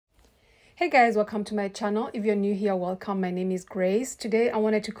Hey guys, welcome to my channel. If you're new here, welcome. My name is Grace. Today I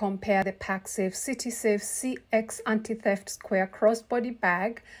wanted to compare the Pacsafe CitySafe CX Anti-Theft Square Crossbody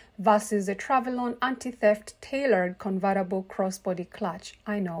Bag versus the Travelon Anti-Theft Tailored Convertible Crossbody Clutch.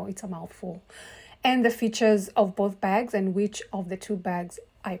 I know, it's a mouthful. And the features of both bags and which of the two bags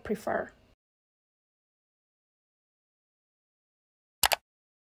I prefer.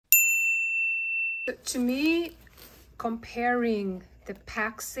 To me, comparing the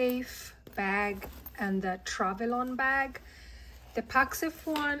Pacsafe bag and the Travelon bag, the Pacsafe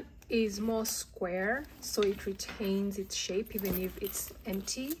one is more square, so it retains its shape even if it's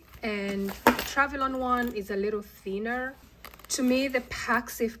empty, and the Travelon one is a little thinner. To me, the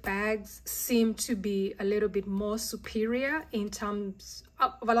Pacsafe bags seem to be a little bit more superior in terms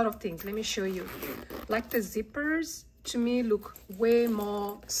of a lot of things. Let me show you. Like the zippers, to me, look way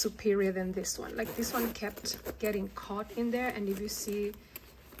more superior than this one. Like this one kept getting caught in there, and if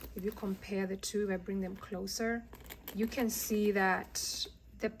you compare the two, if I bring them closer, you can see that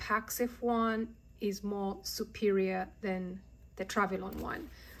the Pacsafe one is more superior than the Travelon one.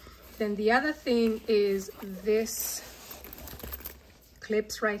 Then the other thing is this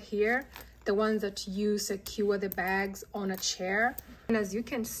clips right here, the ones that you secure the bags on a chair. And as you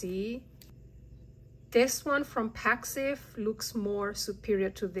can see, this one from Pacsafe looks more superior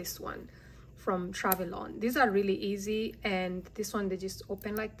to this one from Travelon. These are really easy, and this one they just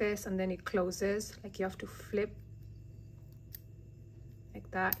open like this and then it closes, like you have to flip like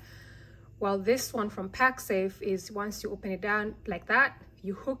that. While this one from Pacsafe is once you open it down like that,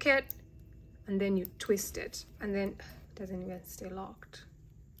 you hook it and then you twist it, and then it doesn't even stay locked.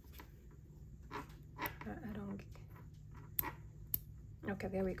 I don't. Okay,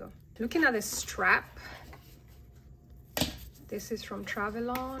 there we go. Looking at the strap, this is from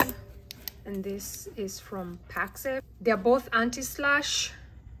Travelon and this is from Pacsafe. They're both anti-slash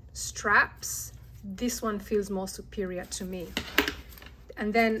straps. This one feels more superior to me.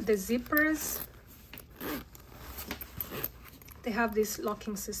 And then the zippers, they have this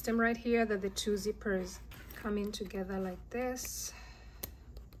locking system right here that the two zippers come in together like this,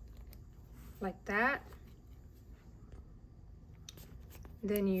 like that.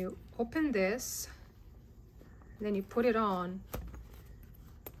 Then you open this, then you put it on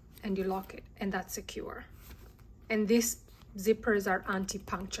and you lock it, and that's secure. And these zippers are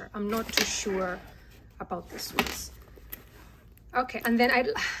anti-puncture. I'm not too sure about this ones. Okay, and then I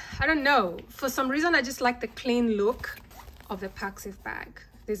don't know, for some reason I just like the clean look of the Pacsafe bag.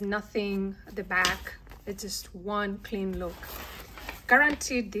 There's nothing at the back, it's just one clean look.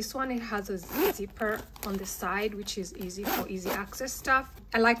 Guaranteed, this one, it has a zipper on the side, which is easy for easy access stuff.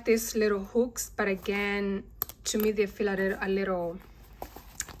 I like these little hooks, but again, to me they feel a little,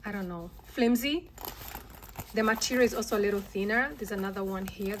 I don't know, flimsy. The material is also a little thinner. There's another one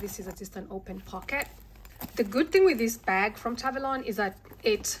here. This is just an open pocket. The good thing with this bag from Travelon is that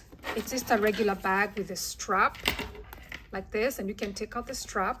it's just a regular bag with a strap like this, and you can take out the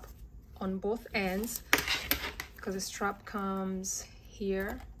strap on both ends because the strap comes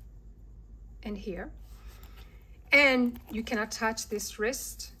here and here, and you can attach this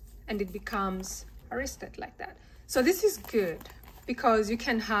wrist and it becomes a wristlet like that. So this is good because you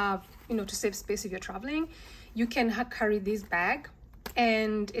can have, you know, to save space if you're traveling, you can carry this bag,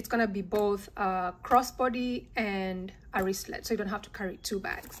 and it's gonna be both a crossbody and a wristlet, so you don't have to carry two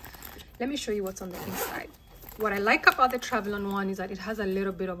bags. Let me show you what's on the inside. What I like about the Travelon one is that it has a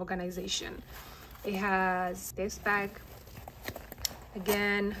little bit of organization. It has this bag.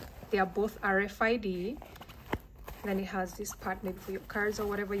 Again, they are both RFID. Then it has this part maybe for your cards or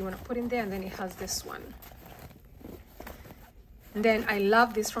whatever you want to put in there, and then it has this one. And then I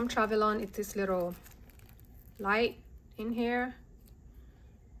love this from Travelon. It's this little light in here.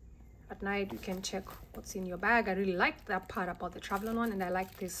 At night you can check what's in your bag. I really like that part about the Travelon one, and I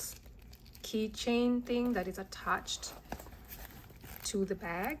like this keychain thing that is attached to the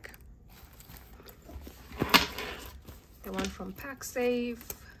bag. The one from Pacsafe,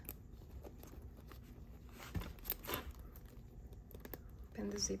 open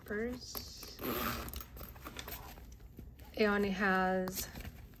the zippers. It only has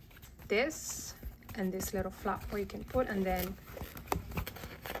this and this little flap where you can put, and then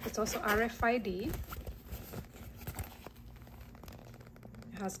it's also RFID. It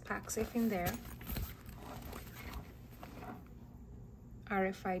has Pacsafe in there.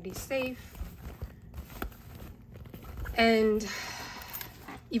 RFID safe. And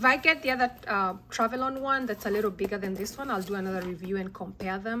if I get the other Travelon one that's a little bigger than this one, I'll do another review and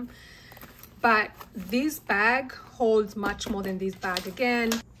compare them. But this bag holds much more than this bag.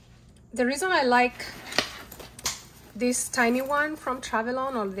 Again, the reason I like this tiny one from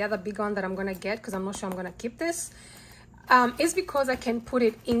Travelon or the other big one that I'm gonna get, because I'm not sure I'm gonna keep this, is because I can put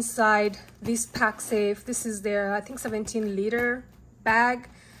it inside this Pacsafe. This is their, I think, 17-liter bag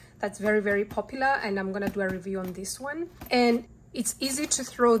that's very, very popular, and I'm gonna do a review on this one. And it's easy to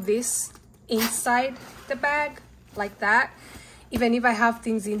throw this inside the bag like that, even if I have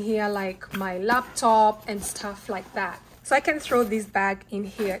things in here like my laptop and stuff like that. So I can throw this bag in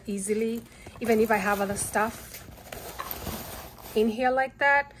here easily, even if I have other stuff in here like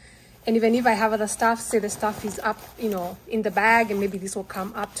that. And even if I have other stuff, say the stuff is up, you know, in the bag, and maybe this will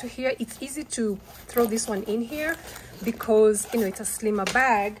come up to here, it's easy to throw this one in here because, you know, it's a slimmer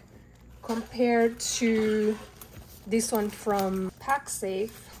bag compared to this one from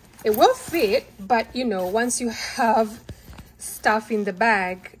Pacsafe. It will fit, but, you know, once you have stuff in the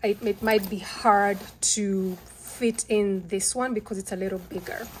bag, it might be hard to fit in this one because it's a little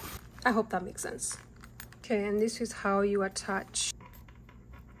bigger. I hope that makes sense. Okay, and this is how you attach.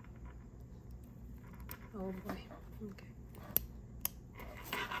 Oh boy.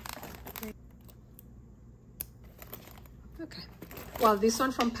 Okay. Well, this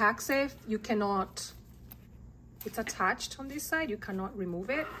one from Pacsafe, you cannot, it's attached on this side, you cannot remove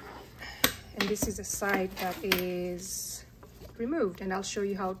it. And this is the side that is removed, and I'll show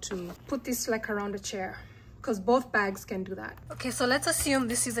you how to put this like around a chair, because both bags can do that. Okay, so let's assume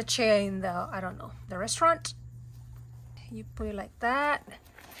this is a chair in the, I don't know, the restaurant. You put it like that,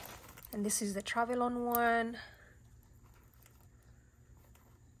 and this is the Travelon one,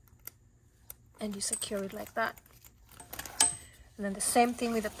 and you secure it like that. And then the same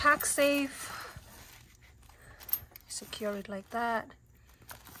thing with the Pacsafe, secure it like that,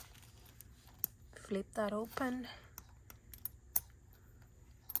 flip that open,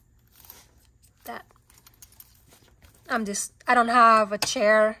 that. I don't have a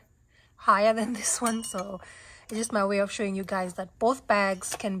chair higher than this one, so it's just my way of showing you guys that both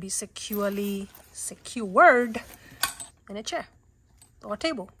bags can be securely secured in a chair or a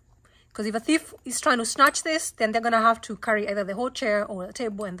table. Because if a thief is trying to snatch this, then they're gonna have to carry either the whole chair or the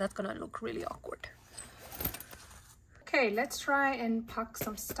table, and that's gonna look really awkward. Okay, let's try and pack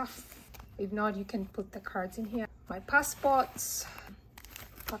some stuff. If not, you can put the cards in here. My passports,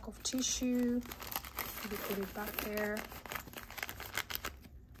 pack of tissue, maybe put it back there.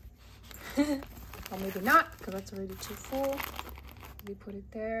 Or maybe not, because that's already too full. Maybe put it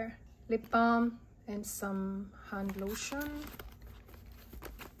there. Lip balm and some hand lotion.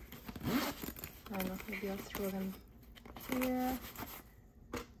 I don't know, maybe I'll throw them here.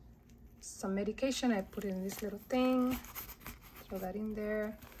 Some medication, I put it in this little thing. Throw that in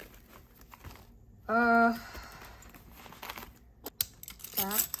there. That.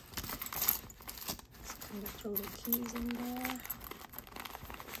 Just kind of throw the keys in there.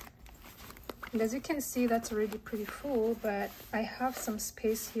 And as you can see, that's already pretty full, but I have some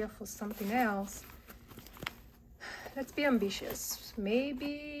space here for something else. Let's be ambitious.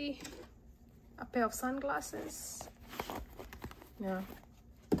 Maybe a pair of sunglasses. No,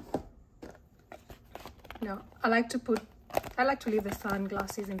 I like to leave the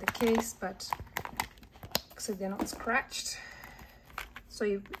sunglasses in the case, but so they're not scratched. So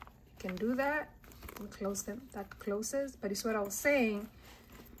you can do that and close them. That closes. But it's what I was saying.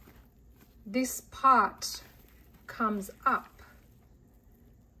 This part comes up,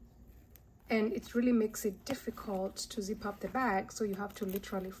 and it really makes it difficult to zip up the bag, so you have to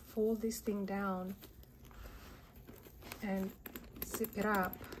literally fold this thing down and zip it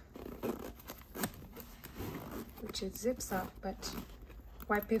up, which it zips up. But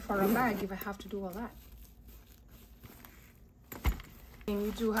why pay for a bag if I have to do all that? And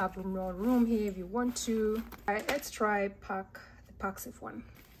you do have more room here if you want to. All right, let's try the Pacsafe one.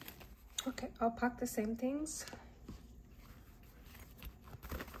 Okay, I'll pack the same things.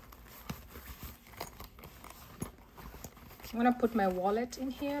 I'm gonna put my wallet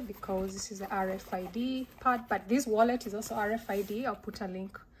in here because this is the RFID part, but this wallet is also RFID. I'll put a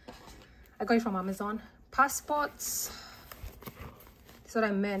link. I got it from Amazon. Passports. That's what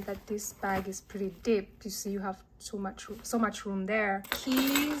I meant, that this bag is pretty deep. You see, you have so much room there.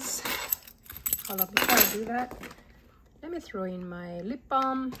 Keys. Hold on, before I do that, let me throw in my lip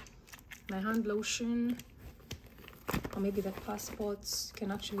balm, my hand lotion, or maybe the passports. You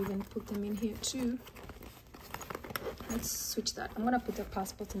can actually even put them in here too. Let's switch that. I'm gonna put the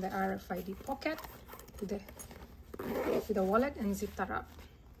passport in the RFID pocket with the wallet and zip that up.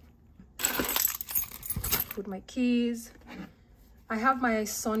 Put my keys. I have my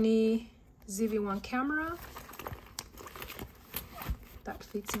Sony ZV-1 camera that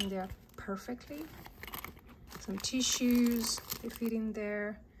fits in there perfectly. Some tissues, they fit in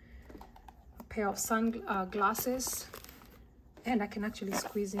there. pair of sunglasses, and I can actually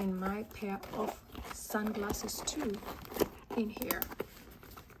squeeze in my pair of sunglasses too in here.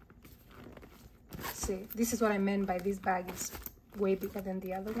 See, this is what I meant by this bag is way bigger than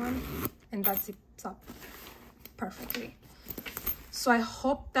the other one, and that zips up perfectly. So I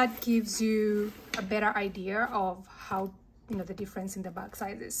hope that gives you a better idea of how, you know, the difference in the bag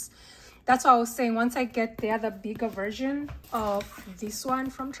sizes. That's what I was saying. Once I get the other bigger version of this one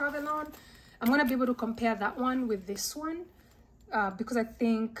from Travelon, I'm going to be able to compare that one with this one, because I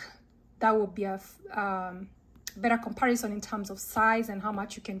think that will be a better comparison in terms of size and how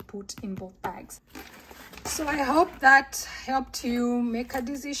much you can put in both bags. So I hope that helped you make a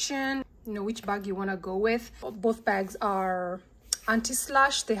decision, you know, which bag you want to go with. Both bags are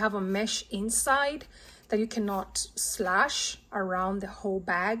anti-slash. They have a mesh inside that you cannot slash around the whole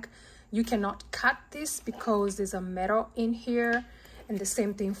bag. You cannot cut this because there's a metal in here, and the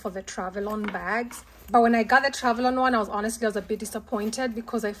same thing for the Travelon bags. But when I got the Travelon one, I was a bit disappointed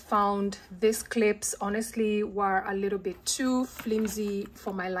because I found these clips honestly were a little bit too flimsy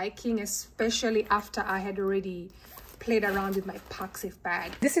for my liking, especially after I had already played around with my Pacsafe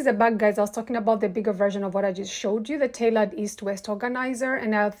bag. This is a bag, guys. I was talking about the bigger version of what I just showed you, the tailored east-west organizer,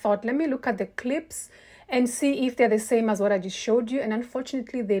 and I thought, let me look at the clips and see if they're the same as what I just showed you. And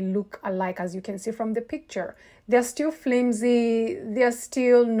unfortunately, they look alike, as you can see from the picture. They're still flimsy. They're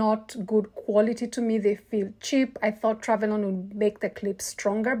still not good quality to me. They feel cheap. I thought Travelon would make the clips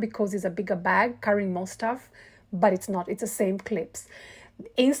stronger because it's a bigger bag carrying more stuff, but it's not. It's the same clips.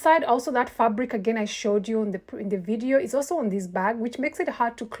 Inside, also that fabric, again, I showed you in the video, is also on this bag, which makes it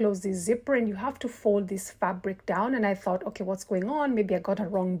hard to close this zipper, and you have to fold this fabric down. And I thought, okay, what's going on? Maybe I got a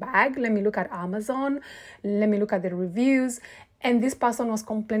wrong bag. Let me look at Amazon. Let me look at the reviews. And this person was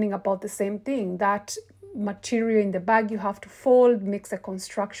complaining about the same thing, that material in the bag you have to fold makes the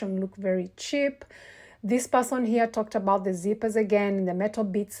construction look very cheap. This person here talked about the zippers again, and the metal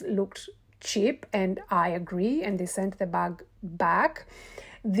bits looked cheap, and I agree, and they sent the bag back.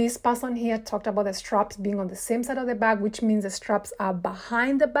 This person here talked about the straps being on the same side of the bag, which means the straps are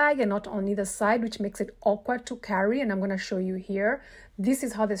behind the bag and not on either side, which makes it awkward to carry. And I'm going to show you here. This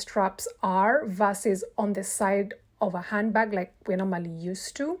is how the straps are versus on the side of a handbag like we're normally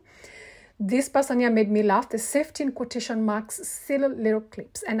used to. This person here made me laugh. The safety in quotation marks, still little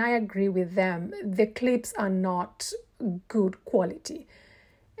clips, and I agree with them. The clips are not good quality.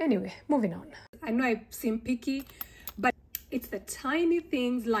 Anyway, moving on. I know I seem picky, but it's the tiny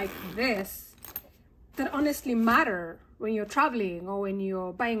things like this that honestly matter when you're traveling or when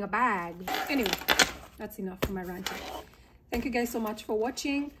you're buying a bag. Anyway, that's enough for my ranting. Thank you guys so much for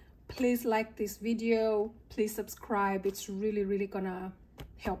watching. Please like this video. Please subscribe. It's really gonna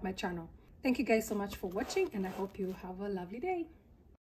help my channel. Thank you guys so much for watching, and I hope you have a lovely day.